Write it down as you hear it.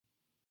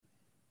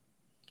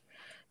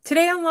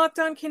Today on Locked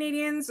On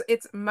Canadians,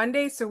 it's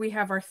Monday, so we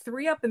have our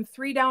 3 up and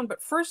 3 down. But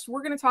first,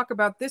 we're going to talk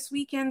about this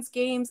weekend's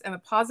games and the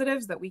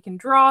positives that we can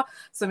draw,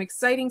 some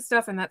exciting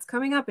stuff, and that's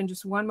coming up in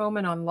just one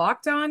moment on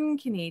Locked On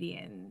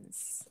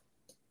Canadians.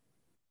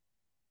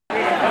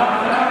 You're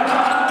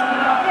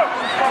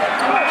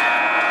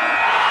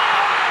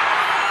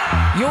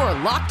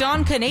Locked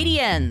On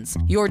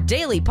Canadiens, your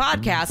daily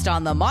podcast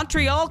on the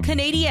Montreal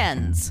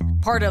Canadiens,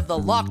 part of the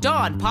Locked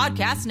On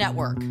Podcast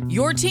Network,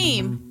 your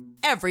team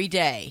every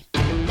day.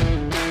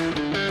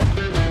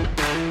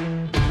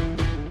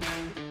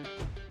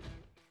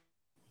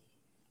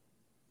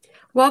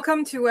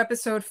 Welcome to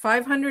episode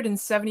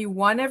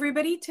 571,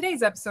 everybody.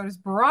 Today's episode is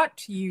brought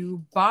to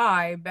you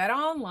by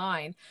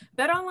BetOnline.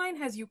 BetOnline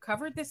has you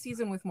covered this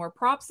season with more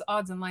props,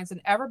 odds, and lines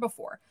than ever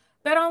before.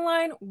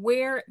 BetOnline,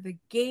 where the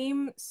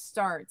game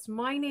starts.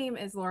 My name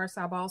is Laura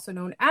Saba, also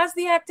known as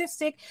The Active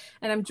Stick,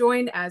 and I'm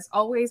joined, as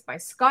always, by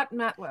Scott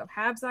Matlow,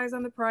 Habs Eyes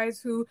on the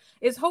Prize, who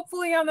is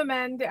hopefully on the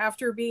mend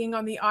after being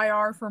on the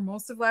IR for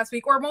most of last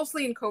week, or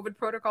mostly in COVID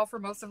protocol for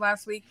most of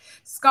last week.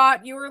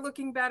 Scott, you are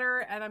looking better,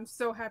 and I'm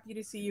so happy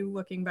to see you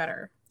looking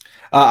better.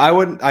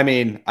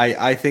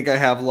 I think I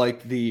have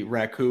like the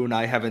raccoon,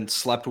 I haven't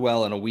slept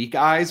well in a week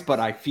eyes,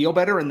 but I feel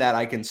better in that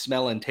I can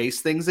smell and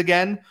taste things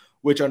again,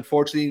 which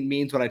unfortunately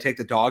means when I take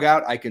the dog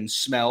out, I can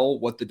smell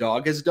what the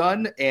dog has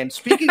done. And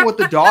speaking of what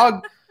the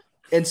dog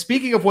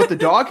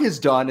has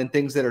done and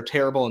things that are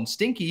terrible and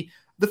stinky,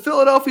 the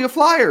Philadelphia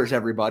Flyers,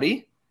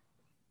 everybody.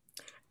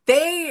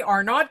 They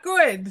are not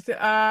good.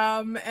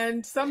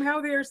 And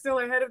somehow they are still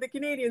ahead of the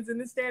Canadiens in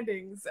the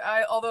standings.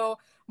 Although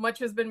much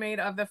has been made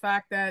of the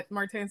fact that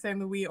Martin St.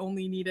 Louis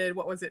only needed,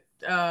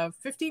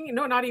 15?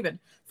 No, not even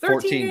 13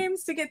 14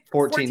 games to get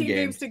 14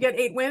 games to get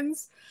 8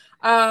 wins.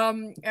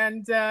 And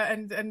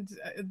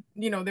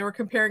you know, they were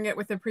comparing it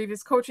with the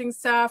previous coaching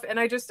staff. And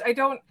I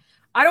don't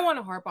want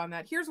to harp on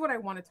that. Here's what I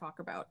want to talk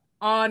about.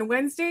 On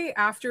Wednesday,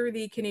 after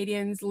the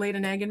Canadiens laid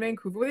an egg in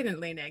Vancouver, well, they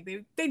didn't lay an egg.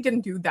 They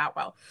didn't do that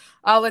well.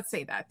 Let's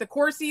say that. The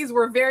Corsies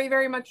were very,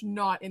 very much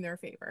not in their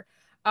favor.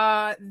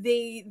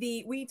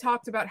 We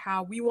talked about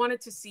how we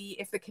wanted to see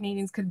if the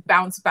Canadiens could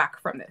bounce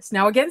back from this.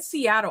 Now, against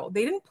Seattle,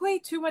 they didn't play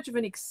too much of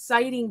an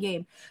exciting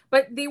game,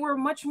 but they were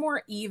much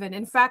more even.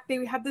 In fact,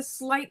 they had this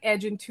slight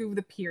edge in 2 of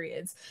the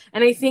periods.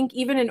 And I think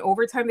even in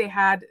overtime, they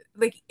had,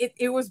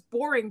 it was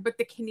boring, but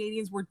the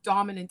Canadiens were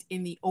dominant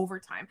in the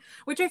overtime,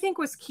 which I think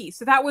was key.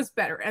 So that was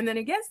better. And then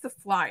against the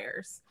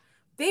Flyers,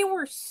 they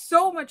were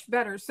so much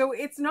better. So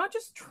it's not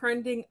just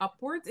trending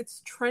upwards,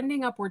 it's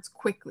trending upwards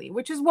quickly,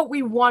 which is what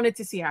we wanted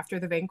to see after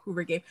the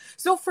Vancouver game.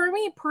 So for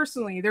me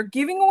personally, they're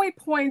giving away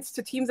points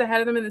to teams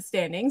ahead of them in the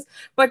standings,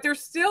 but they're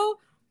still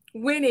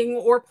winning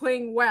or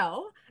playing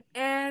well.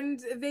 And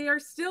they are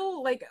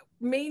still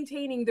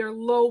maintaining their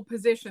low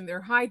position, their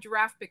high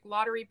draft pick,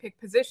 lottery pick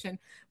position.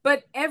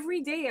 But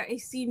every day I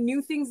see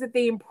new things that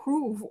they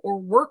improve or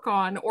work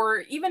on,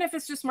 or even if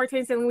it's just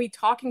Martin St. Louis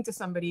talking to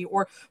somebody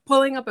or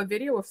pulling up a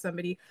video of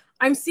somebody,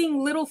 I'm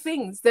seeing little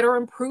things that are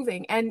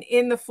improving. And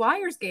in the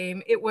Flyers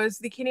game, it was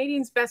the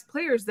Canadiens' best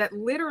players that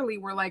literally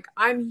were like,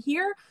 I'm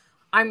here.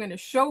 I'm going to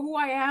show who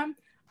I am.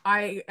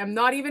 I am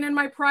not even in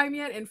my prime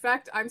yet. In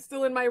fact, I'm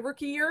still in my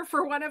rookie year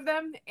for one of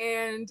them,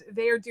 and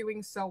they are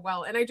doing so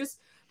well. And I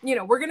just,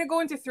 we're going to go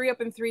into 3 up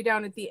and 3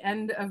 down at the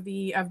end of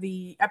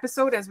the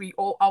episode, as we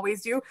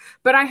always do.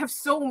 But I have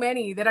so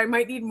many that I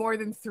might need more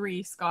than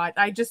 3, Scott.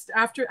 I just,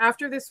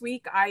 after this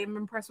week, I am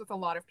impressed with a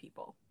lot of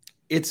people.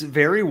 It's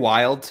very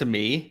wild to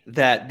me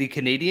that the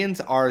Canadiens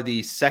are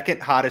the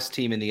second hottest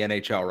team in the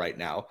NHL right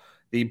now.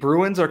 The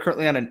Bruins are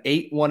currently on an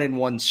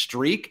 8-1-1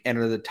 streak and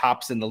are the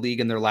tops in the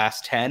league in their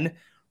last 10.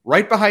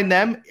 Right behind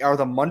them are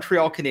the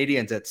Montreal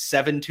Canadiens at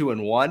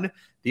 7-2-1.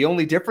 The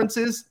only difference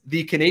is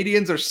the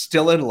Canadiens are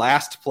still in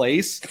last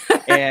place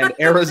and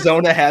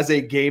Arizona has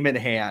a game in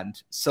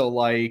hand. So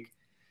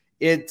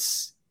it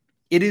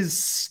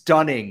is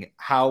stunning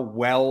how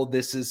well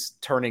this is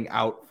turning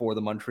out for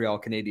the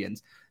Montreal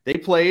Canadiens. They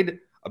played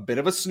a bit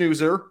of a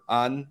snoozer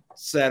on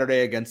Saturday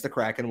against the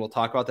Kraken. We'll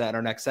talk about that in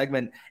our next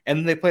segment. And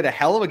then they played a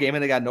hell of a game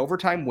and they got an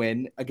overtime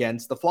win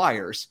against the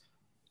Flyers.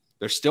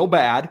 They're still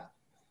bad.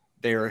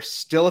 They're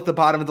still at the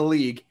bottom of the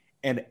league,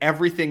 and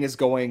everything is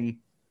going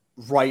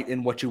right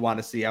in what you want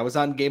to see. I was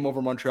on Game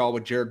Over Montreal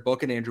with Jared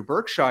Book and Andrew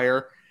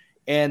Berkshire,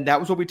 and that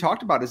was what we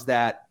talked about is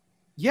that,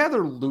 yeah,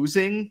 they're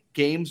losing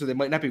games or they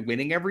might not be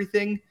winning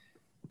everything,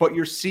 but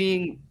you're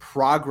seeing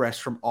progress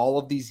from all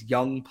of these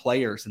young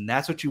players, and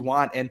that's what you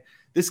want. And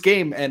this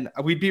game, and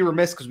we'd be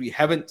remiss because we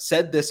haven't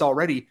said this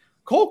already,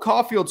 Cole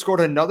Caulfield scored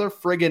another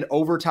friggin'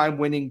 overtime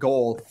winning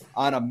goal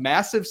on a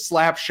massive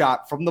slap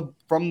shot from the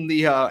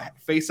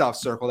faceoff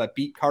circle that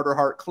beat Carter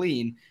Hart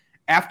clean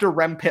after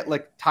Rem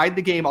Pitlick tied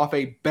the game off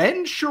a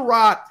Ben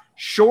Sherratt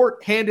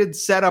short-handed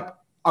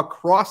setup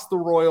across the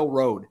Royal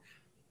Road.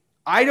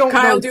 I don't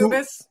Kyle know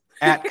Dubas.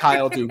 At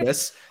Kyle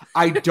Dubas.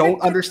 I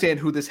don't understand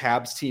who this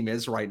Habs team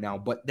is right now,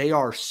 but they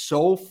are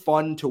so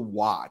fun to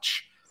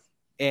watch.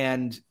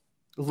 And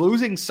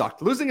losing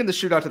sucked. Losing in the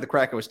shootout to the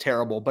Kraken was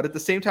terrible. But at the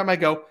same time, I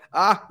go,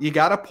 you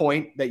got a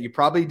point that you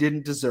probably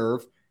didn't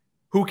deserve.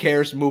 who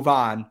cares? Move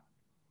on.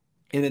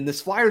 And in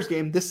this Flyers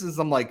game, this is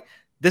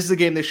a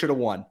game they should have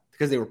won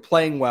because they were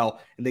playing well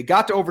and they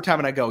got to overtime.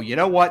 And I go, you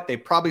know what? They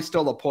probably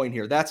stole a point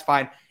here. That's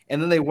fine.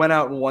 And then they went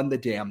out and won the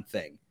damn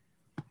thing.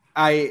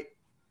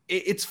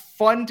 It's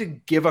fun to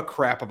give a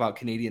crap about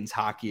Canadiens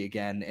hockey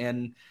again.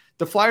 And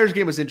the Flyers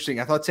game was interesting.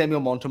 I thought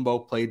Samuel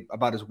Montembeault played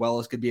about as well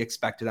as could be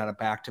expected on a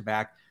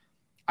back-to-back.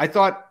 I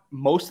thought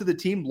most of the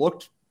team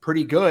looked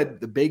pretty good.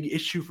 The big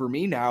issue for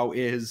me now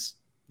is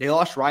they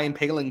lost Ryan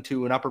Poehling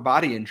to an upper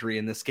body injury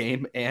in this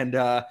game, and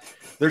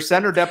their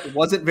center depth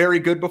wasn't very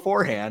good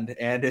beforehand,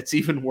 and it's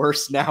even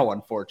worse now,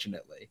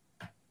 unfortunately.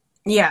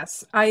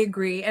 Yes, I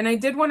agree. And I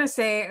did want to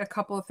say a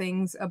couple of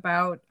things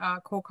about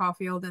Cole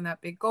Caulfield and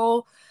that big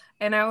goal.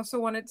 And I also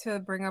wanted to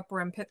bring up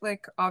Rem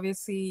Pitlick.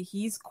 Obviously,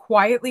 he's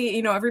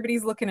quietly,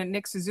 everybody's looking at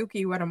Nick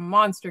Suzuki, who had a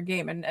monster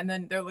game. And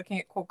then they're looking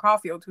at Cole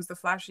Caulfield, who's the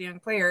flashy young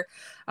player,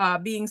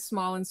 being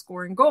small and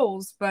scoring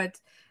goals. But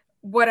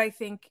what I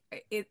think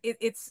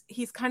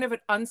he's kind of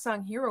an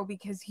unsung hero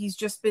because he's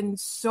just been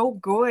so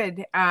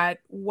good at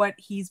what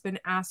he's been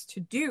asked to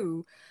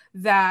do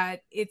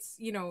that it's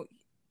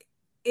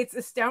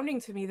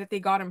astounding to me that they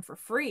got him for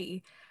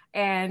free.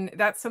 And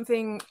that's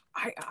something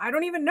I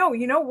don't even know.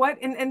 You know what?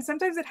 And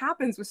sometimes it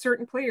happens with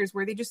certain players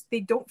where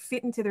they don't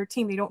fit into their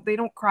team. They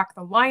don't crack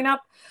the lineup.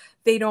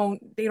 They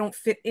don't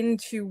fit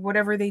into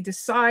whatever they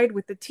decide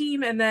with the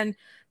team. And then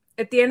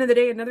at the end of the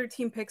day, another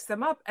team picks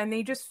them up and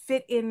they just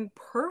fit in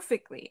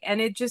perfectly.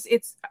 And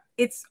it's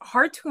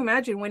hard to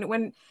imagine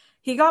when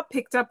he got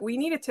picked up. We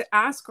needed to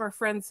ask our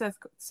friend Seth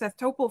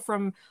Topol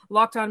from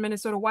Locked On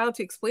Minnesota Wild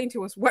to explain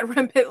to us what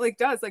Rem Pitlick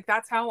does. Like,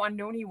 that's how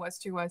unknown he was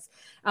to us.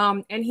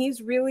 And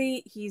he's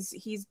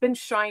been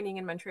shining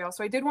in Montreal.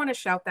 So I did want to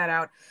shout that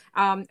out.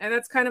 And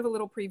that's kind of a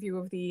little preview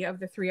of the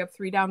 3-up,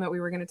 3-down that we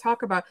were going to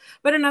talk about.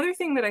 But another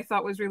thing that I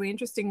thought was really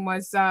interesting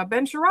was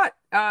Ben Chiarot.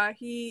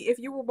 If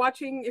you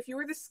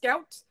were the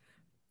scout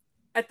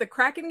at the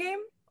Kraken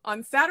game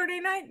on Saturday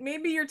night,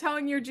 maybe you're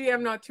telling your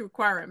GM not to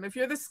acquire him. If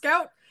you're the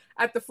scout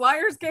at the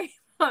Flyers game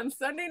on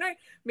Sunday night,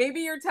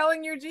 maybe you're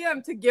telling your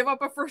GM to give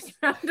up a first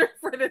rounder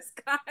for this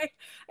guy.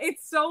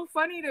 It's so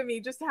funny to me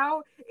just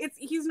how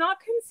he's not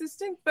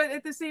consistent, but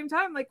at the same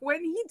time, like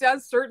when he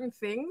does certain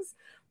things,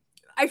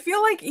 I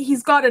feel like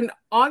he's got an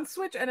on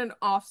switch and an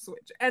off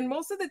switch. And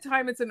most of the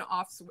time it's an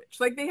off switch.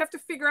 Like they have to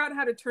figure out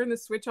how to turn the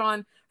switch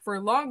on for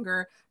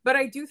longer. But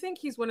I do think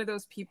he's one of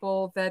those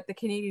people that the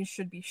Canadiens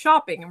should be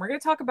shopping. And we're going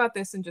to talk about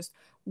this in just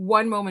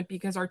one moment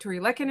because Artturi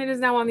Lehkonen is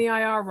now on the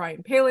IR.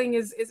 Ryan Poehling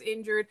is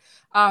injured.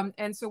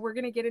 And so we're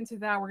going to get into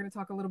that. We're going to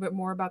talk a little bit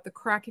more about the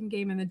Kraken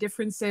game and the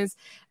differences.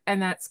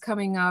 And that's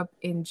coming up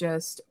in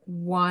just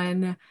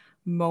one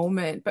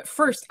moment. But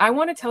first, I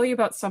want to tell you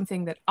about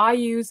something that I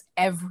use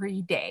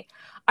every day.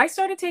 I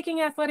started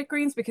taking Athletic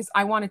Greens because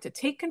I wanted to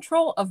take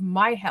control of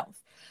my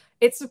health.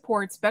 It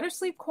supports better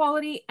sleep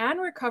quality and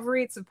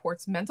recovery. It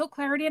supports mental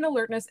clarity and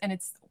alertness. And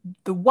it's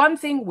the one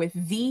thing with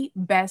the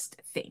best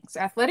things.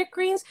 Athletic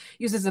Greens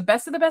uses the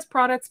best of the best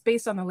products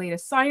based on the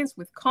latest science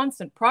with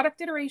constant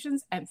product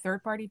iterations and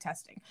third-party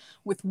testing.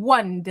 With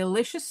one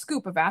delicious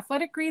scoop of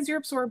Athletic Greens,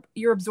 you're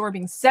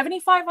absorbing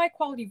 75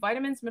 high-quality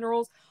vitamins,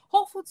 minerals,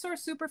 whole food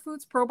source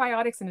superfoods,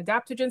 probiotics, and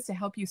adaptogens to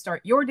help you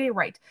start your day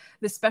right.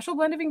 This special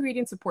blend of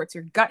ingredients supports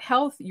your gut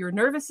health, your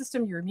nervous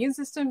system, your immune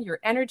system, your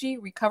energy,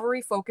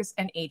 recovery, focus,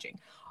 and aging.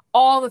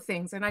 All the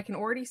things. And I can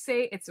already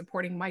say it's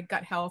supporting my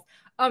gut health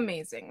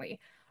amazingly.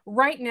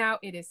 Right now,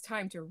 it is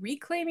time to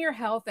reclaim your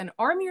health and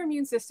arm your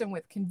immune system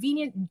with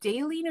convenient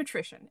daily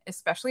nutrition,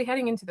 especially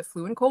heading into the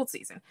flu and cold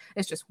season.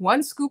 It's just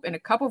one scoop in a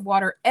cup of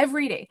water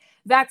every day.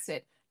 That's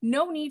it.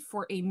 No need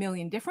for a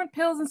million different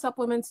pills and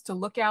supplements to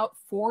look out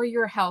for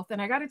your health. And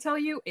I got to tell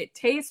you, it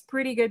tastes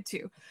pretty good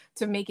too.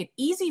 To make it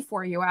easy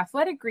for you,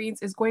 Athletic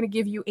Greens is going to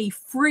give you a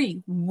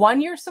free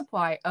 1-year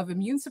supply of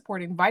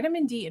immune-supporting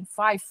vitamin D and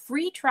 5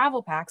 free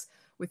travel packs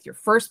with your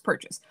first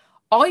purchase.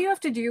 All you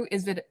have to do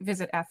is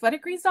visit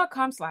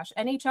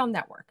athleticgreens.com/NHL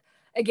Network.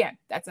 Again,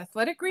 that's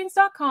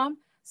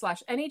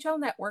athleticgreens.com/NHL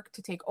Network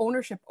to take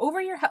ownership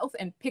over your health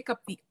and pick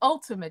up the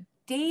ultimate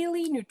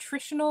daily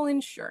nutritional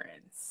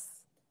insurance.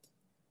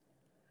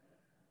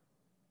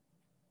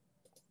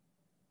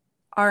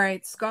 All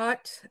right,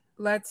 Scott,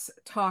 let's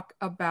talk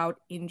about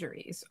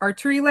injuries.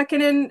 Artturi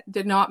Lehkonen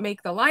did not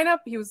make the lineup.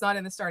 He was not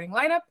in the starting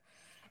lineup.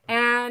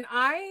 And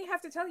I have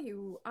to tell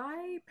you,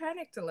 I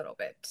panicked a little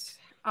bit.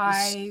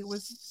 I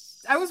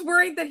was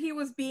worried that he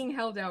was being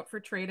held out for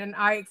trade, and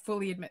I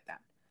fully admit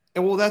that.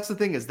 And well, that's the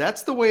thing is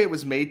that's the way it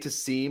was made to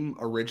seem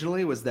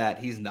originally, was that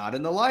he's not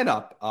in the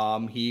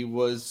lineup. He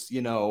was,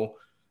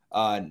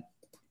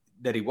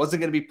 that he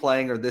wasn't going to be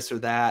playing or this or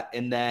that.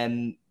 And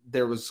then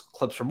there was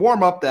clips from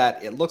warm-up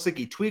that it looks like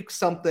he tweaked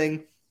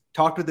something,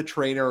 talked with the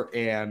trainer,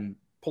 and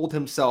pulled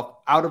himself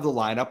out of the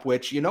lineup,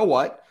 which, you know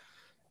what,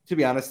 to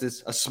be honest,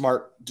 is a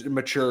smart,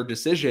 mature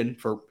decision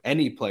for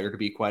any player, to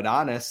be quite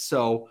honest.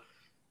 So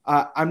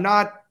I'm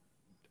not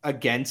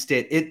against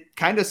it. It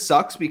kind of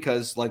sucks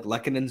because, like,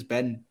 Lehkonen's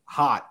been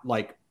hot,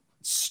 like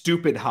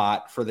stupid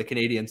hot for the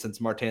Canadiens since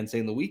Martin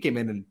St. Louis came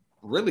in and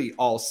really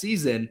all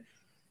season.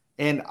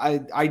 And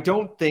I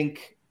don't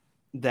think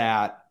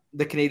that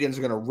the Canadiens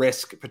are going to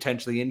risk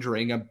potentially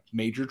injuring a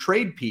major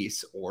trade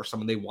piece or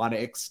someone they want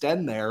to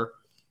extend there.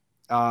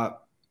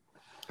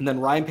 And then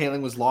Ryan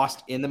Poehling was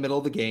lost in the middle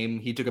of the game.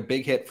 He took a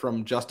big hit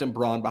from Justin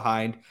Braun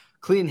behind.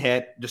 Clean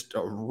hit, just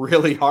a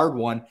really hard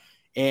one.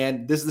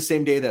 And this is the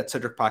same day that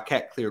Cedric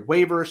Paquette cleared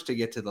waivers to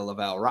get to the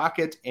Laval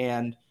Rocket.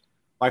 And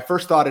my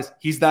first thought is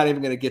he's not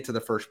even going to get to the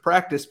first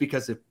practice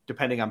because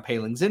depending on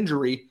Poehling's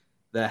injury,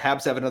 the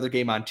Habs have another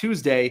game on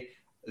Tuesday.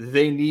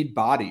 They need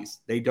bodies.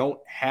 They don't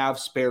have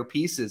spare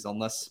pieces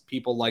unless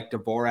people like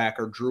Dvorak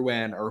or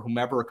Drouin or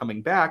whomever are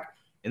coming back.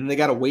 And they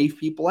got to waive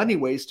people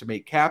anyways to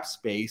make cap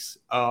space.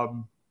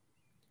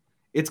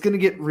 It's going to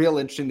get real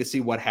interesting to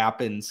see what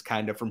happens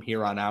kind of from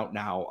here on out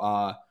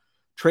now.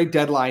 Trade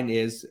deadline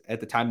is, at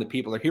the time that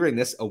people are hearing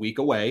this, a week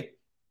away,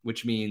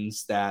 which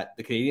means that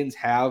the Canadiens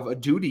have a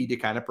duty to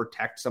kind of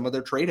protect some of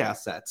their trade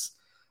assets.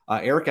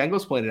 Eric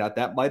Engels pointed out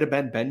that might have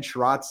been Ben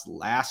Sherratt's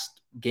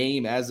last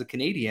game as a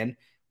Canadian,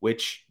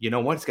 which, you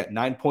know what, he's got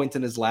 9 points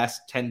in his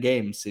last 10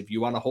 games. If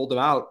you want to hold him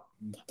out,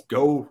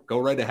 go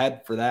right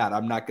ahead for that.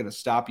 I'm not going to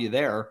stop you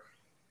there.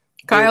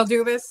 Kyle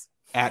Dubas.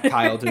 At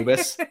Kyle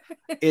Dubas.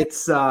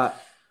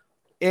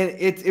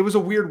 It was a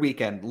weird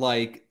weekend,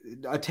 like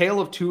a tale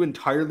of two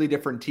entirely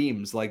different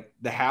teams. Like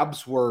the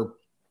Habs were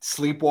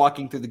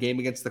sleepwalking through the game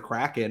against the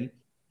Kraken.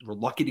 We're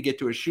lucky to get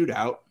to a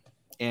shootout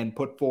and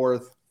put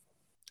forth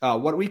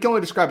what we can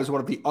only describe as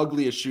one of the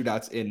ugliest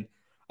shootouts in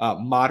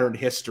modern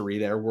history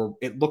there, where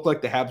it looked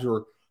like the Habs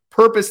were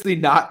purposely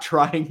not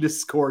trying to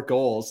score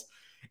goals.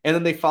 And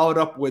then they followed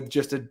up with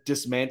just a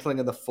dismantling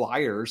of the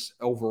Flyers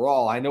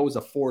overall. I know it was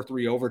a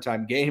 4-3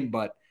 overtime game,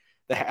 but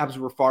the Habs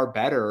were far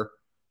better.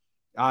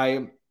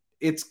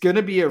 It's going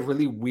to be a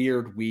really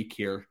weird week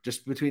here,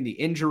 just between the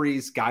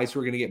injuries, guys who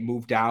are going to get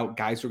moved out,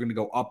 guys who are going to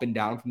go up and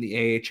down from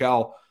the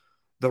AHL.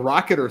 The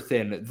Rocket are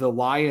thin. The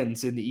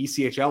Lions in the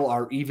ECHL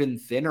are even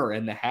thinner,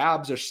 and the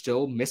Habs are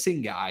still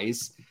missing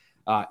guys.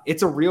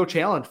 It's a real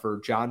challenge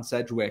for John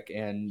Sedgwick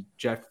and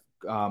Jeff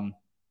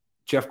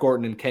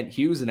Gorton and Kent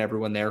Hughes and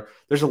everyone there.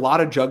 There's a lot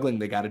of juggling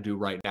they got to do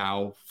right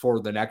now for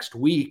the next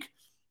week.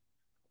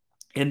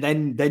 And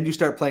then you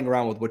start playing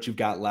around with what you've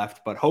got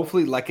left. But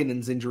hopefully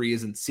Lekkonen's injury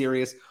isn't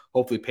serious.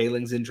 Hopefully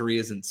Poehling's injury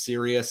isn't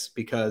serious,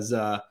 because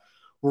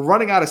we're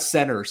running out of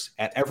centers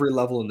at every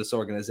level in this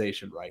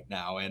organization right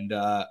now. And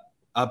a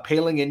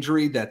Poehling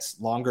injury that's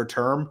longer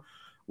term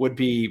would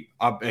be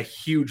a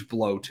huge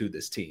blow to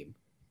this team.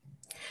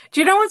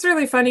 Do you know what's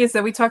really funny is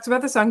that we talked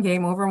about this on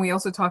Game Over, and we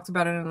also talked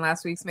about it in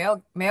last week's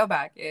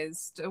mailbag,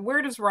 is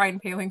where does Ryan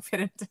Poehling fit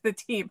into the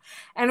team?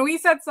 And we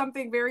said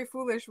something very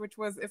foolish, which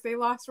was if they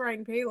lost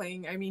Ryan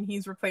Poehling, I mean,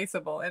 he's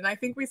replaceable. And I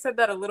think we said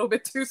that a little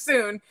bit too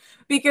soon,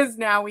 because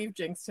now we've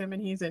jinxed him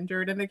and he's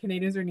injured, and the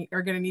Canadiens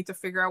are going to need to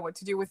figure out what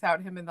to do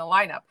without him in the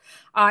lineup.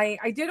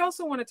 I did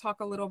also want to talk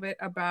a little bit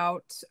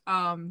about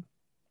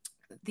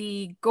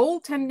the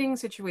goaltending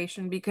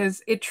situation,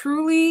 because it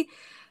truly...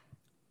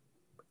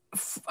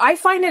 I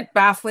find it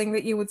baffling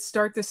that you would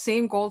start the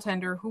same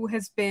goaltender who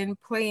has been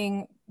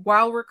playing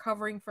while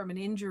recovering from an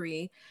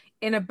injury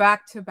in a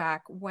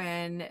back-to-back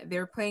when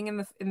they're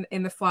playing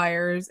in the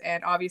Flyers,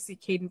 and obviously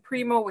Caden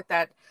Primo with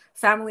that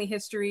family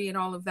history and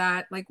all of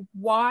that. Like,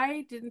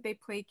 why didn't they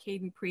play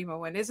Caden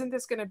Primo? And isn't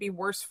this going to be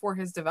worse for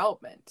his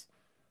development?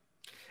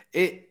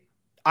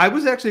 I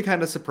was actually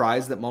kind of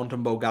surprised that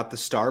Montembeault got the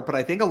start, but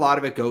I think a lot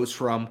of it goes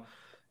from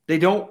they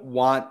don't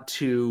want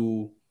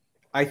to,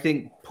 I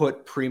think,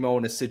 put Primo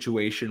in a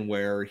situation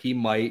where he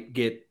might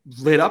get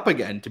lit up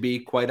again, to be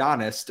quite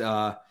honest.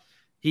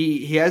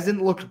 He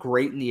hasn't looked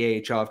great in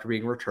the AHL after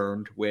being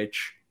returned,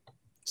 which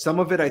some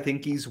of it I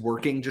think he's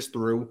working just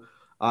through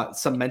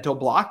some mental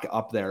block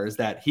up there, is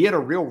that he had a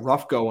real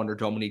rough go under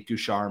Dominique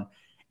Ducharme,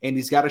 and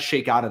he's got to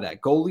shake out of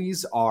that.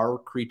 Goalies are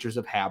creatures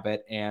of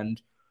habit,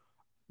 and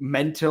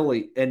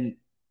mentally, and,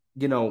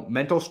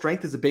 mental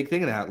strength is a big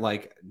thing in that.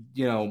 Like,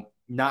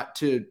 not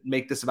to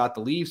make this about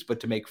the Leafs,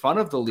 but to make fun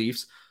of the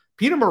Leafs,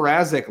 Peter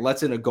Mrazek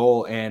lets in a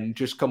goal and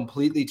just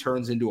completely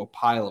turns into a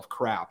pile of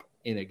crap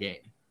in a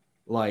game.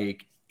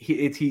 Like,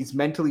 he's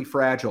mentally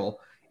fragile,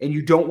 and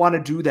you don't want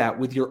to do that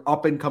with your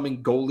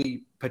up-and-coming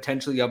goalie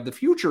potentially of the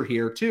future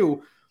here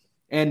too.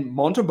 And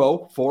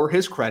Montembeault, for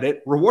his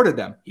credit, rewarded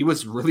them. He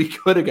was really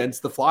good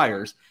against the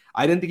Flyers.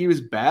 I didn't think he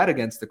was bad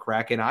against the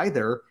Kraken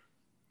either,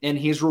 and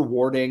he's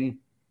rewarding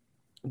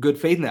good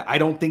faith in that. I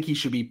don't think he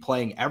should be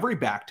playing every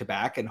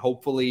back-to-back, and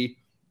hopefully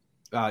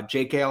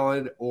Jake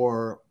Allen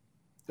or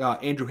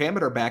Andrew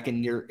Hammond are back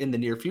in the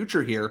near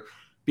future here,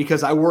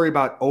 because I worry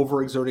about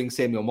overexerting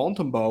Samuel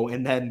Montembeault,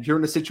 and then you're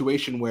in a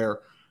situation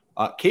where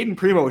Caden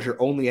Primo is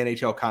your only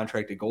NHL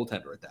contracted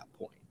goaltender at that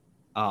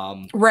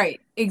point.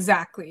 Right,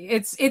 exactly.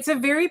 It's a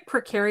very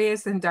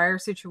precarious and dire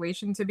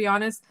situation, to be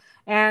honest.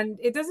 And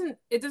it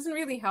doesn't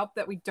really help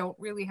that we don't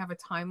really have a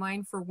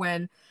timeline for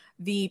when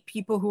the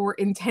people who were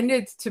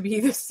intended to be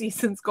this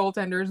season's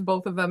goaltenders,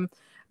 both of them,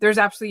 there's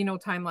absolutely no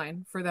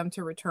timeline for them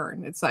to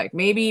return. It's like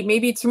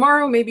maybe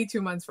tomorrow, maybe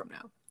 2 months from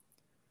now.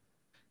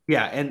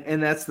 Yeah,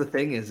 and that's the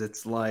thing, is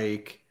it's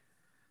like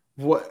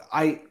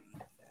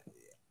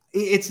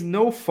it's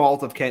no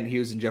fault of Kent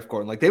Hughes and Jeff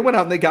Gordon. Like, they went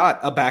out and they got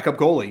a backup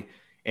goalie,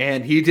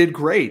 and he did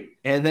great.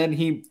 And then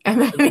he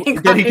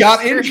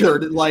got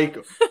injured. Like,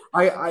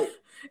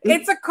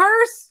 it's a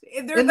curse.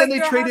 There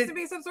traded, has to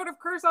be some sort of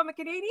curse on the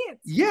Canadiens.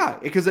 Yeah,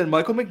 because then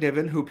Michael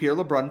McNiven, who Pierre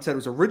LeBrun said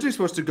was originally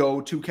supposed to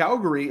go to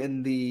Calgary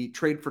in the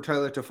trade for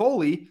Tyler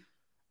Toffoli,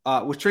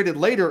 was traded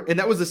later, and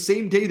that was the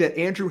same day that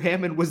Andrew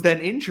Hammond was then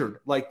injured.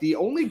 Like, the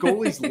only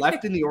goalies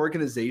left in the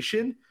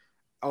organization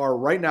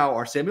right now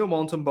are Samuel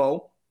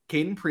Montembeault,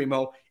 Caden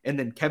Primo, and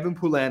then Kevin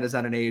Poulin is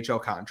on an AHL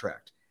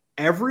contract.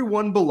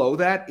 Everyone below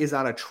that is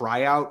on a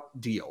tryout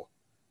deal.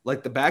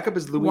 Like, the backup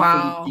is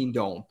Louis-Philippe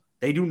Guindon.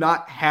 They do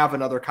not have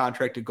another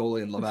contracted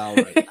goalie in Laval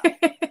right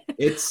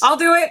now. I'll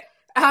do it.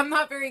 I'm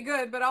not very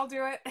good, but I'll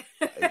do it.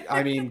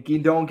 I mean,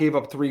 Guindon gave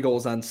up 3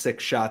 goals on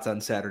 6 shots on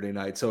Saturday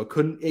night, so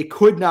it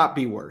could not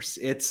be worse.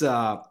 It's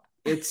a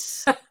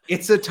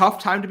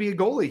tough time to be a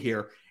goalie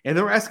here, and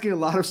they're asking a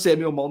lot of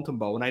Samuel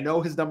Montembeault. And I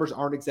know his numbers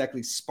aren't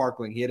exactly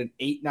sparkling. He had an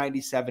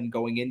 .897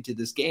 going into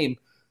this game,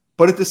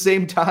 but at the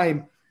same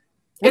time,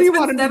 what do you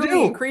want him to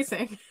do?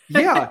 Increasing.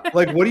 Yeah,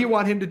 like, what do you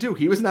want him to do?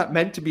 He was not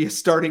meant to be a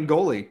starting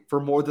goalie for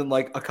more than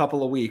like a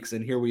couple of weeks,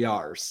 and here we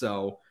are.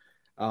 So.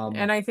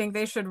 And I think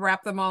they should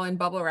wrap them all in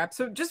bubble wrap.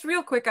 So just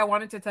real quick, I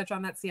wanted to touch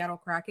on that Seattle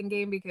Kraken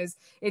game because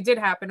it did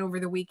happen over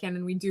the weekend,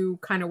 and we do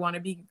kind of want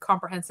to be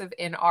comprehensive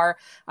in our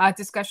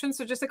discussion.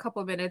 So just a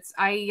couple of minutes.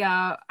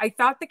 I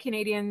thought the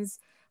Canadiens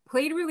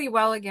played really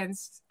well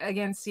against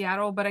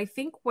Seattle, but I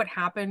think what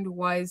happened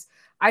was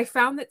I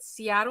found that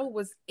Seattle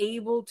was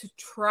able to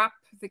trap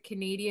the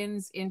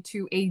Canadiens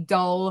into a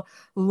dull,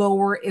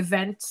 lower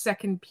event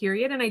second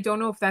period. And I don't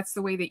know if that's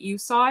the way that you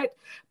saw it,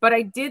 but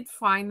I did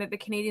find that the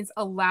Canadiens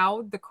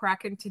allowed the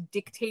Kraken to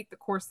dictate the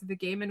course of the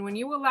game. And when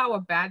you allow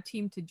a bad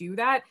team to do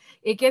that,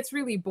 it gets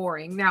really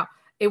boring. Now,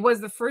 it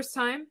was the first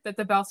time that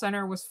the Bell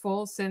Center was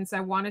full since, I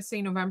want to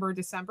say, November or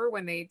December,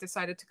 when they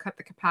decided to cut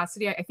the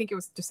capacity. I think it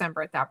was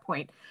December at that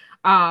point.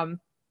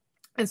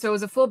 And so it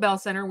was a full Bell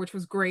Center, which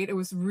was great. It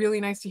was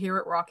really nice to hear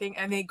it rocking.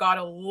 And they got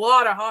a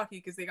lot of hockey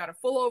because they got a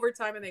full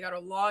overtime and they got a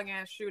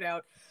long-ass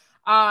shootout.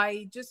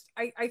 I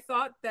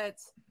thought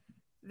that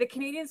the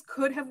Canadiens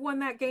could have won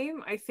that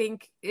game. I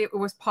think it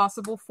was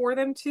possible for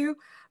them to.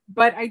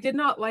 But I did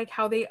not like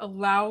how they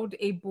allowed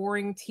a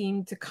boring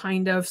team to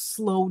kind of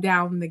slow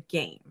down the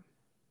game.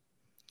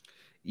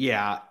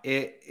 Yeah,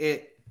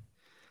 the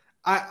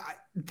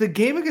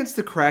game against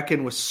the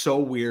Kraken was so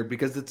weird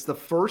because it's the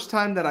first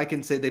time that I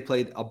can say they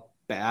played a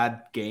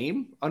bad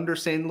game under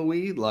St.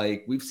 Louis.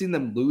 Like, we've seen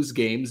them lose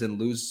games and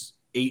lose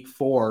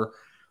 8-4.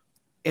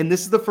 And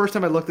this is the first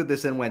time I looked at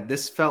this and went,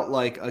 this felt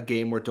like a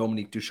game where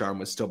Dominique Ducharme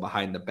was still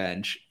behind the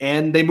bench.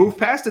 And they moved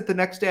past it the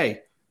next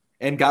day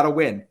and got a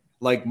win.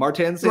 Like,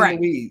 Martin St.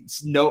 Louis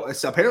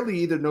apparently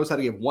either knows how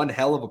to give one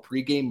hell of a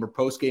pregame or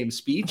postgame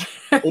speech,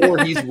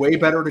 or he's way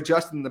better at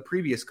adjusting than the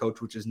previous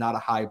coach, which is not a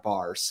high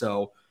bar.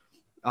 So,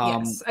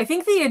 yes, I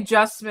think the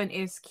adjustment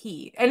is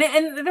key. And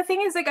the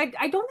thing is, like,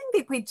 I don't think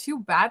they played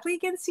too badly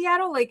against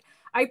Seattle. Like,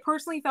 I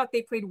personally thought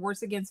they played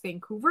worse against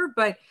Vancouver,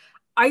 but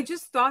I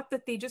just thought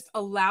that they just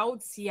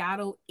allowed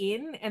Seattle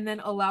in and then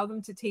allowed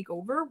them to take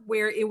over,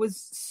 where it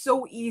was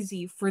so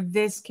easy for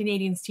this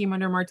Canadiens team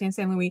under Martin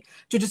St. Louis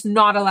to just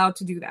not allow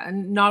to do that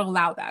and not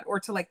allow that, or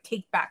to like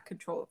take back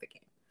control of the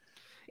game.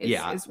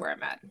 Is where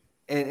I'm at.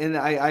 And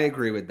I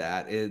agree with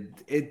that. It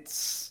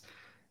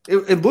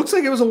looks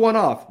like it was a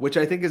one-off, which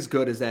I think is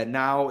good, is that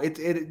now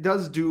it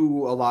does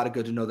do a lot of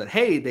good to know that,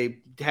 hey, they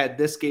had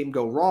this game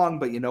go wrong,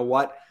 but you know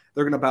what?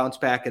 They're going to bounce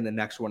back in the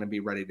next one and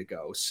be ready to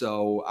go.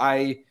 So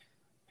I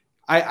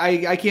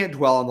can't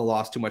dwell on the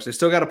loss too much. They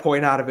still got a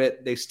point out of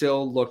it. They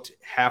still looked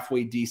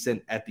halfway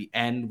decent at the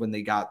end when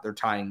they got their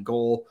tying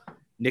goal.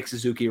 Nick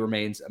Suzuki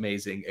remains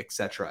amazing, et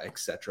cetera, et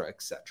cetera,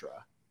 et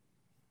cetera.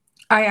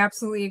 I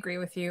absolutely agree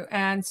with you.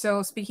 And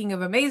so, speaking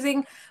of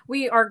amazing,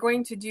 we are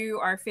going to do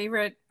our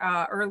favorite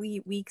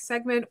early week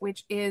segment,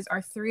 which is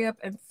our 3 up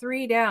and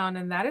 3 down.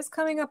 And that is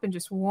coming up in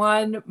just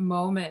one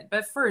moment.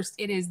 But first,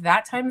 it is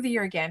that time of the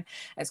year again,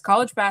 as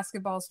college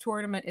basketball's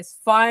tournament is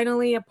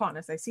finally upon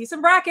us. I see some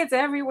brackets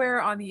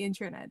everywhere on the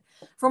internet.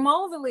 From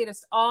all of the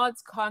latest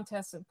odds,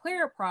 contests, and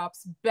player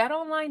props,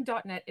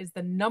 betonline.net is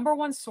the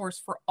 #1 source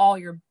for all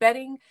your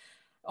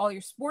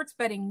sports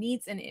betting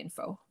needs and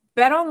info.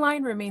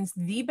 BetOnline remains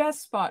the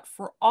best spot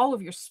for all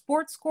of your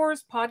sports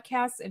scores,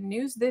 podcasts, and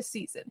news this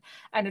season.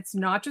 And it's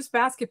not just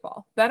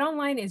basketball.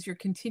 BetOnline is your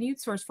continued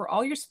source for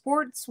all your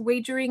sports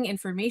wagering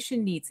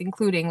information needs,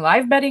 including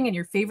live betting and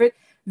your favorite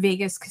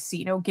Vegas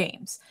casino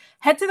games.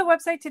 Head to the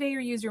website today or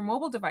use your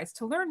mobile device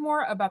to learn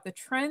more about the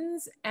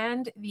trends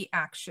and the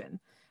action.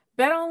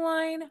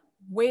 BetOnline,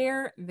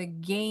 where the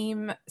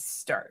game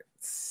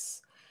starts.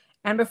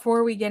 And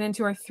before we get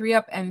into our 3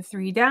 up and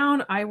 3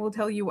 down, I will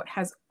tell you what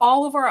has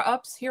all of our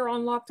ups here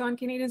on Locked On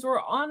Canadiens,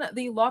 or on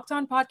the Locked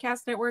On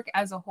Podcast Network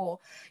as a whole.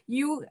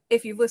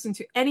 If you've listened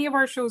to any of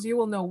our shows, you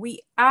will know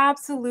we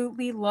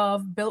absolutely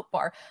love Built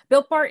Bar.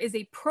 Built Bar is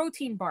a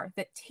protein bar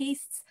that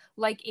tastes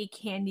like a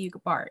candy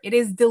bar. It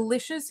is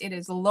delicious. It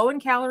is low in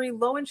calorie,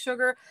 low in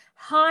sugar,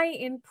 high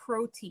in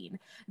protein.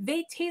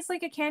 They taste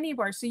like a candy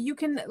bar, so you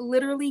can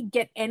literally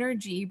get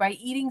energy by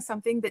eating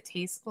something that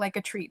tastes like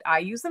a treat. I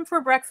use them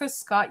for breakfast.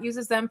 Scott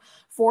uses them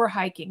for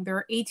hiking. There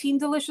are 18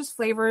 delicious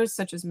flavors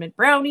such as mint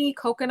brownie,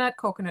 coconut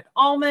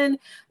almond.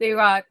 They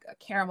got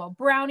caramel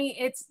brownie.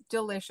 It's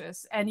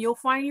delicious. And you'll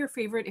find your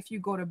favorite if you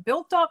go to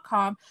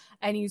built.com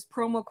and use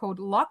promo code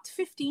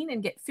LOCKED15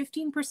 and get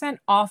 15%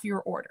 off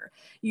your order.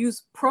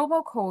 Use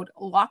promo code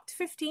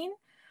LOCKED15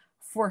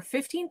 for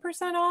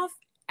 15% off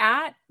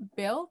at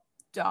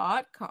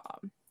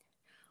built.com.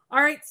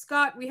 All right,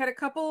 Scott, we had a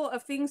couple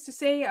of things to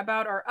say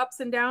about our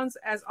ups and downs.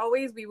 As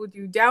always, we will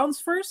do downs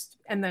first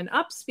and then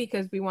ups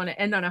because we want to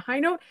end on a high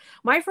note.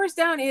 My first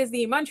down is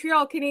the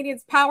Montreal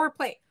Canadiens power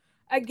play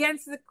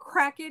against the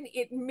Kraken.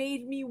 It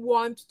made me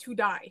want to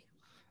die.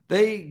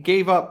 They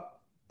gave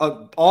up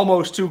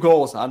almost 2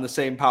 goals on the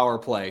same power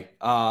play.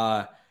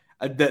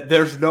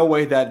 There's no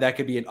way that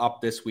could be an up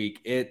this week.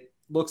 It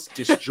looks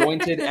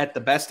disjointed at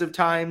the best of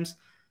times.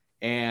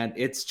 And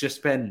it's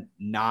just been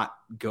not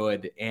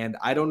good. And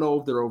I don't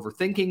know if they're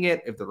overthinking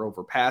it, if they're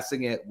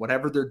overpassing it,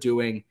 whatever they're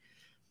doing.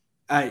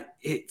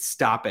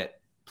 Stop it,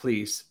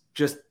 please.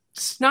 Just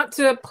not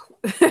to,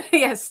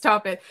 yes,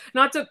 stop it.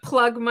 Not to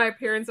plug my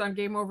appearance on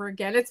Game Over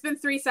again. It's been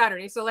 3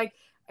 Saturdays. So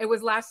it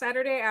was last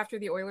Saturday after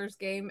the Oilers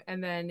game,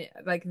 and then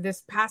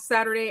this past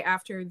Saturday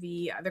after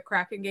the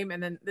Kraken game,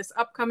 and then this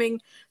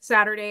upcoming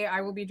Saturday I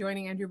will be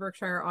joining Andrew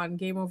Berkshire on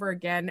Game Over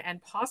again, and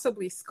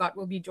possibly Scott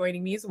will be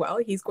joining me as well.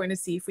 He's going to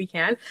see if we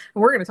can, and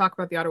we're going to talk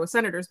about the Ottawa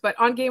Senators. But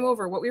on Game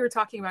Over, what we were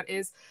talking about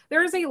is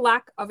there is a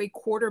lack of a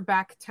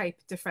quarterback type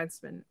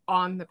defenseman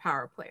on the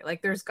power play.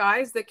 There's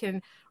guys that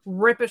can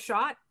rip a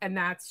shot, and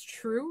that's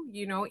true.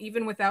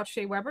 Even without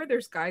Shea Weber,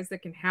 there's guys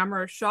that can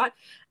hammer a shot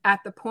at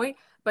the point,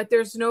 but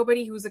there's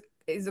nobody who's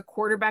is a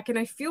quarterback. And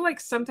I feel like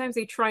sometimes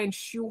they try and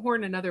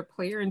shoehorn another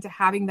player into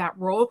having that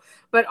role,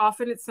 but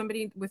often it's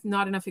somebody with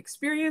not enough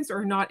experience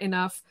or not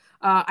enough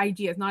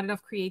ideas, not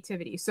enough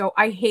creativity. So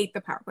I hate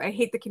the power play. I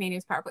hate the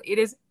Canadiens power play. It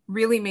is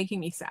really making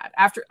me sad.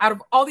 Out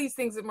of all these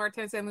things that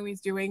Martin St. Louis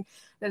is doing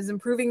that is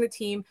improving the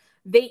team,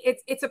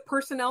 it's a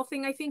personnel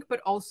thing, I think,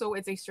 but also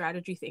it's a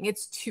strategy thing.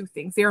 It's 2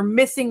 things. They're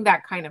missing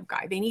that kind of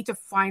guy. They need to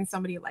find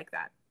somebody like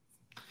that.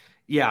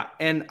 Yeah,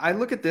 and I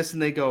look at this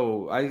and they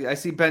go, I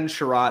see Ben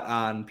Sherratt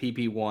on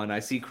PP1. I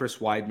see Chris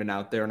Weidman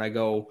out there, and I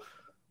go,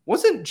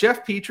 wasn't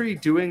Jeff Petrie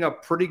doing a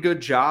pretty good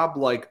job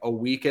a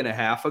week and a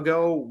half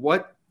ago?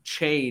 What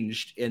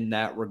changed in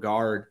that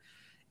regard?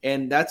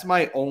 And that's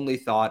my only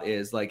thought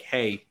is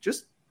hey,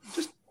 just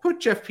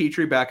put Jeff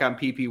Petrie back on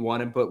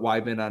PP1 and put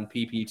Weidman on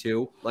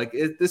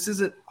PP2. This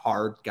isn't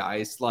hard,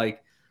 guys.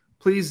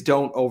 Please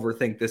don't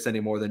overthink this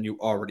any more than you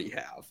already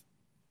have.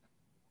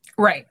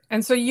 Right.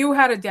 And so you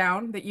had a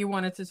down that you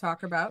wanted to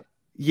talk about.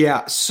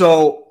 Yeah.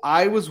 So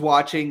I was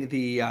watching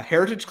the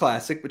Heritage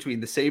Classic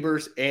between the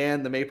Sabres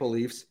and the Maple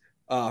Leafs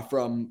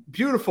from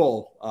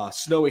beautiful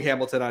snowy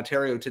Hamilton,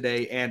 Ontario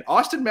today. And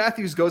Austin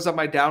Matthews goes on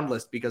my down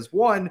list because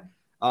one,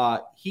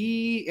 and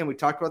we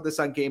talked about this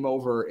on Game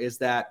Over, is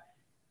that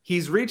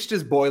he's reached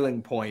his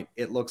boiling point,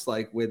 it looks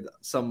like, with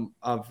some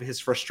of his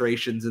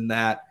frustrations in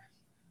that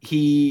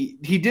he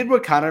did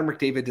what Connor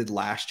McDavid did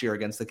last year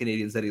against the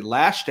Canadiens, that he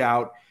lashed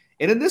out.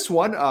 And in this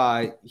one,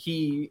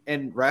 he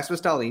and Rasmus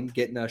Dahlin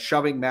get in a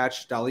shoving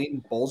match.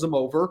 Dahlin bowls him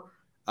over,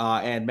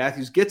 and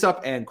Matthews gets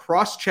up and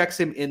cross-checks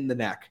him in the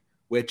neck,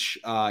 which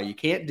you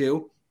can't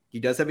do. He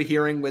does have a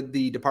hearing with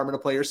the Department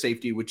of Player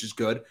Safety, which is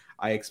good.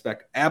 I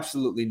expect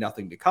absolutely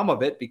nothing to come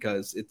of it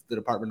because it's the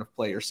Department of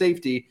Player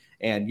Safety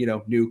and,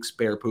 nukes,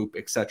 bear poop,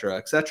 et cetera,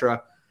 et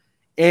cetera.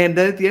 And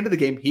then at the end of the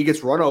game, he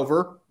gets run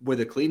over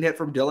with a clean hit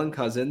from Dylan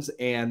Cousins,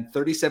 and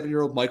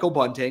 37-year-old Michael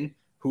Bunting,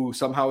 who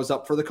somehow is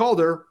up for the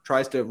Calder,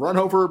 tries to run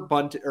over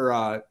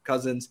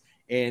Cousins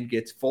and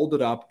gets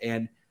folded up.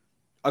 And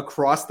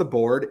across the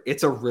board,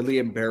 it's a really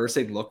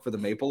embarrassing look for the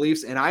Maple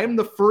Leafs. And I am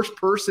the first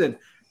person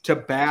to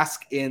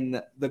bask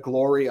in the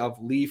glory of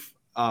Leaf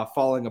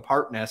falling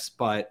apartness,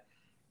 but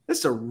this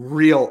is a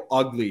real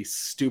ugly,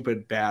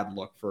 stupid, bad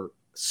look for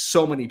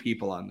so many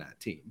people on that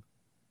team.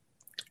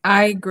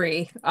 I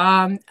agree.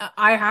 I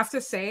have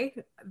to say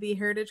the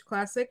Heritage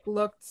Classic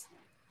looked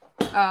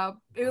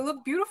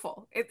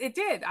beautiful. It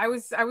did. I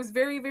was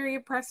very, very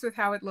impressed with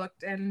how it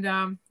looked.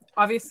 And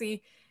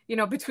obviously,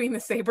 between the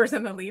Sabres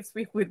and the Leafs,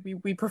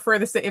 we prefer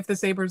if the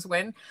Sabres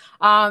win.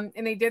 And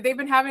they did. They've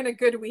been having a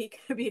good week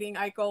beating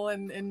Eichel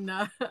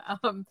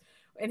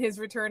and his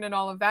return and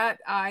all of that.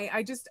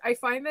 I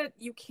find that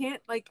you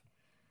can't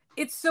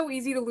it's so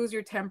easy to lose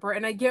your temper,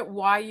 and I get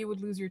why you would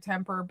lose your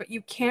temper, but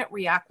you can't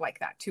react like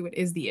that to it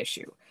is the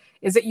issue.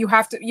 Is that you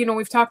have to,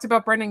 we've talked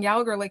about Brendan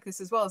Gallagher like this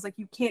as well. It's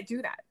you can't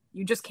do that.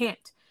 You just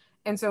can't.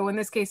 And so in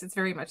this case, it's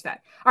very much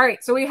that. All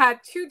right. So we had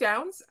 2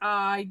 downs.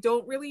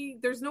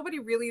 There's nobody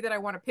really that I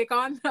want to pick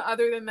on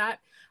other than that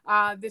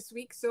this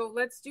week. So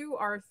let's do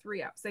our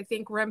 3 ups. I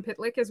think Rem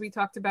Pitlick, as we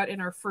talked about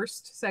in our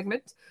first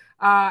segment,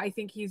 I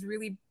think he's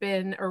really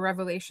been a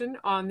revelation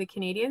on the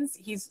Canadiens.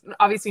 He's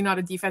obviously not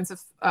a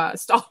defensive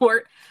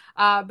stalwart,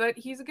 but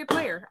he's a good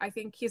player. I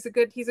think he's a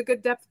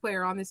good depth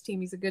player on this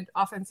team. He's a good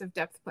offensive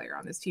depth player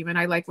on this team. And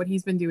I like what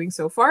he's been doing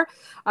so far.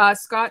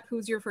 Scott,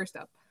 who's your first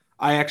up?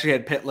 I actually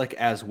had Pitlick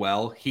as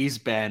well. He's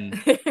been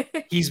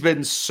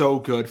so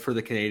good for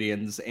the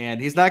Canadiens,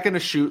 and he's not going to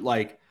shoot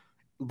like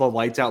the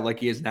lights out like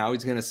he is now.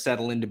 He's going to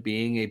settle into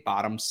being a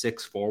bottom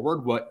 6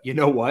 forward. You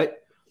know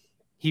what?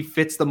 He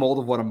fits the mold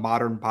of what a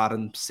modern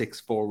bottom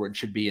 6 forward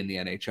should be in the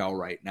NHL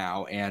right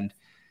now, and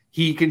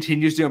he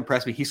continues to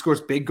impress me. He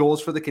scores big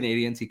goals for the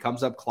Canadiens. He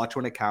comes up clutch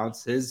when it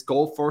counts. His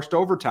goal forced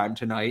overtime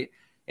tonight,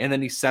 and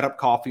then he set up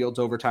Caulfield's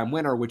overtime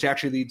winner, which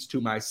actually leads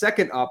to my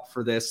second up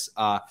for this.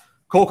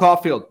 Cole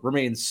Caulfield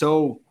remains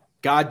so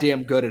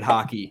goddamn good at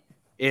hockey.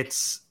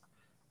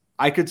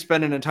 I could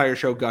spend an entire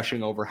show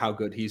gushing over how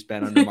good he's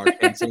been under Mark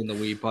Hansen in the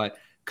Wii, but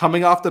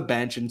coming off the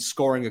bench and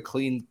scoring a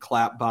clean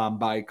clap bomb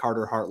by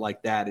Carter Hart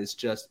like that is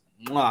just,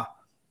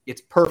 it's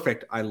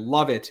perfect. I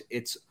love it.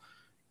 It's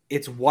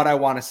what I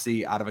want to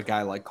see out of a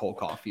guy like Cole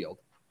Caulfield.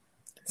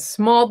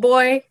 Small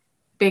boy,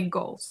 big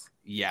goals.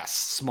 Yes,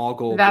 small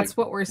goal. That's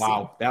what we're seeing.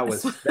 Wow, that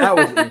was.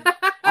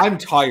 I'm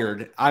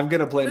tired. I'm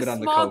gonna blame it on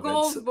the COVID. Small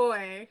goals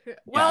boy.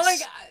 Well,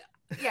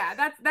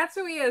 yes. That's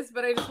who he is.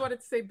 But I just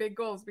wanted to say big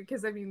goals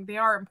because I mean they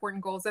are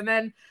important goals. And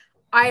then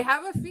I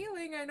have a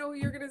feeling I know who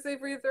you're gonna say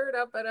for your third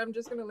up, but I'm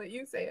just gonna let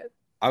you say it.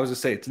 I was gonna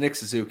say it's Nick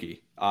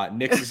Suzuki.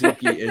 Nick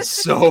Suzuki is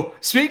so.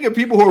 Speaking of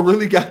people who are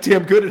really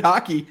goddamn good at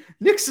hockey,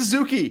 Nick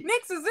Suzuki.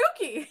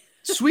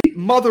 Sweet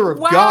mother of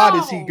God,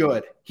 is he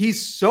good?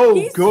 He's so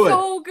good.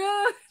 So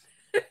good.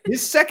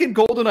 His second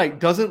goal tonight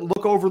doesn't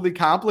look overly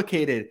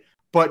complicated,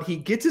 but he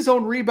gets his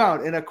own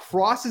rebound and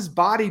across his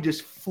body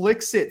just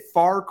flicks it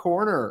far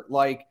corner.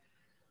 Like,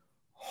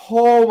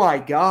 oh my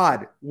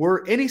God.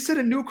 And he set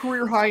a new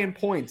career high in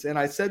points. And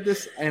I said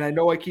this, and I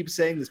know I keep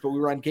saying this, but we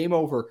were on Game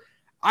Over.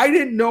 I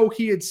didn't know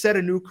he had set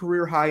a new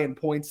career high in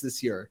points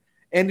this year.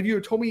 And if you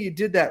had told me he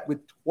did that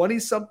with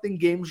 20-something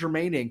games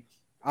remaining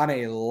on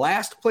a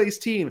last-place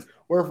team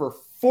where for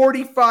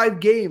 45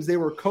 games they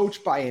were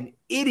coached by an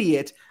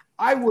idiot,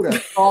 I would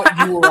have thought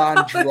you were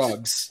on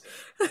drugs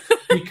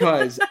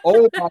because,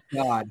 oh my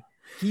God,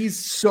 he's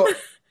so.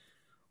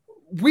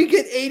 We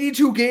get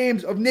 82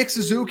 games of Nick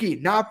Suzuki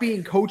not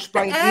being coached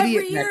by an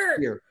idiot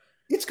next year.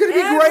 It's going to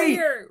be great.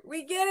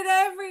 We get it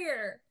every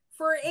year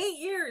for 8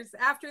 years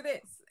after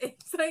this.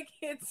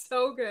 It's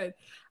so good.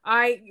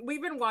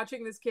 We've been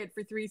watching this kid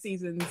for 3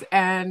 seasons,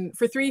 and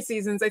for 3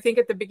 seasons, I think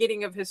at the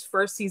beginning of his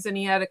first season,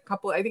 he had a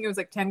couple, I think it was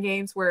like 10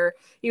 games where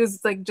he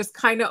was like just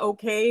kind of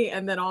okay.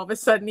 And then all of a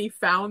sudden he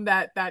found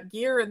that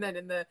gear. And then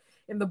in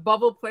the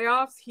bubble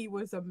playoffs, he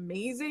was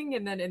amazing.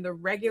 And then in the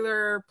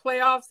regular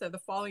playoffs the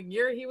following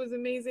year, he was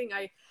amazing.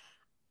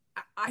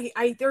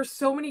 There's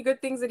so many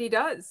good things that he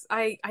does.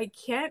 I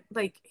can't,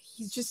 like,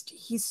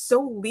 he's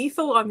so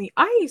lethal on the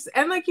ice,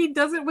 and like he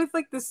does it with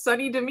like this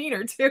sunny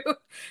demeanor too.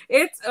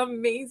 It's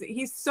amazing.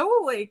 He's so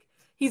like,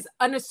 he's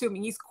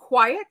unassuming. He's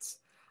quiet.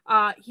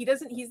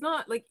 He's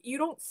not like, you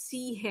don't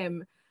see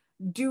him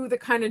do the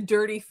kind of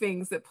dirty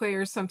things that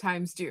players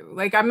sometimes do.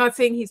 Like, I'm not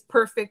saying he's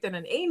perfect and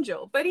an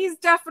angel, but he's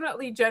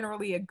definitely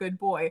generally a good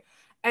boy.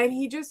 And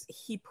he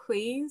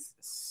plays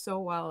so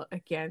well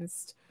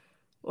against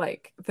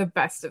like the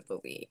best of the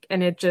league,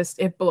 and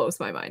it blows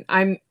my mind.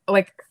 I'm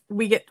like,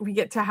 we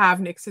get to have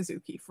Nick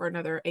Suzuki for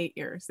another 8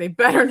 years. They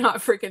better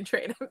not freaking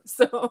trade him.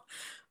 So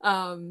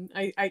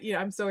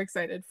I'm so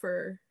excited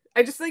for.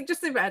 I just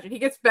imagine he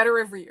gets better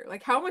every year.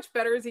 Like, how much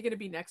better is he going to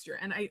be next year?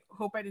 And I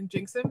hope I didn't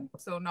jinx him,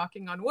 so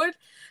knocking on wood,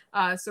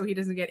 so he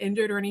doesn't get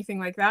injured or anything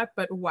like that.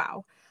 But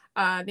wow,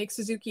 Nick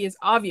Suzuki is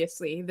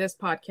obviously this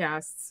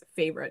podcast's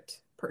favorite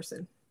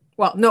person.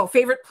 Well, no,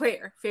 favorite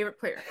player.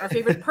 Our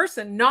favorite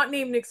person, not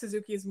named Nick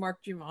Suzuki, is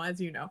Mark Dumont, as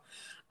you know.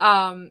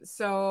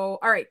 So,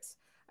 all right.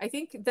 I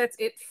think that's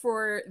it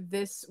for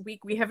this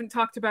week. We haven't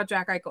talked about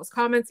Jack Eichel's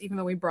comments, even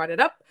though we brought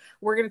it up.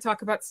 We're going to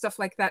talk about stuff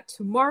like that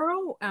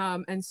tomorrow.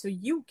 And so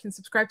you can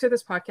subscribe to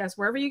this podcast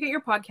wherever you get your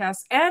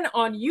podcasts and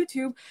on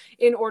YouTube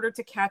in order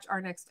to catch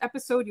our next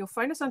episode. You'll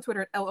find us on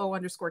Twitter at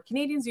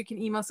LO_Canadians. You can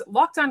email us at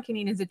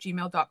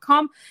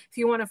lockedoncanadians@gmail.com. If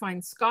you want to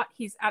find Scott,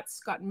 he's at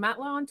Scott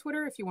Matla on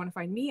Twitter. If you want to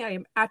find me, I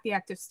am at The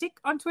Active Stick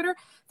on Twitter.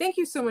 Thank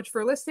you so much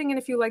for listening. And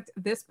if you liked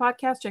this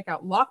podcast, check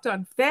out Locked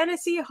On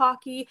Fantasy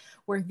Hockey,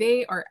 where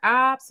they are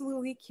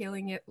absolutely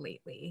killing it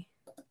lately.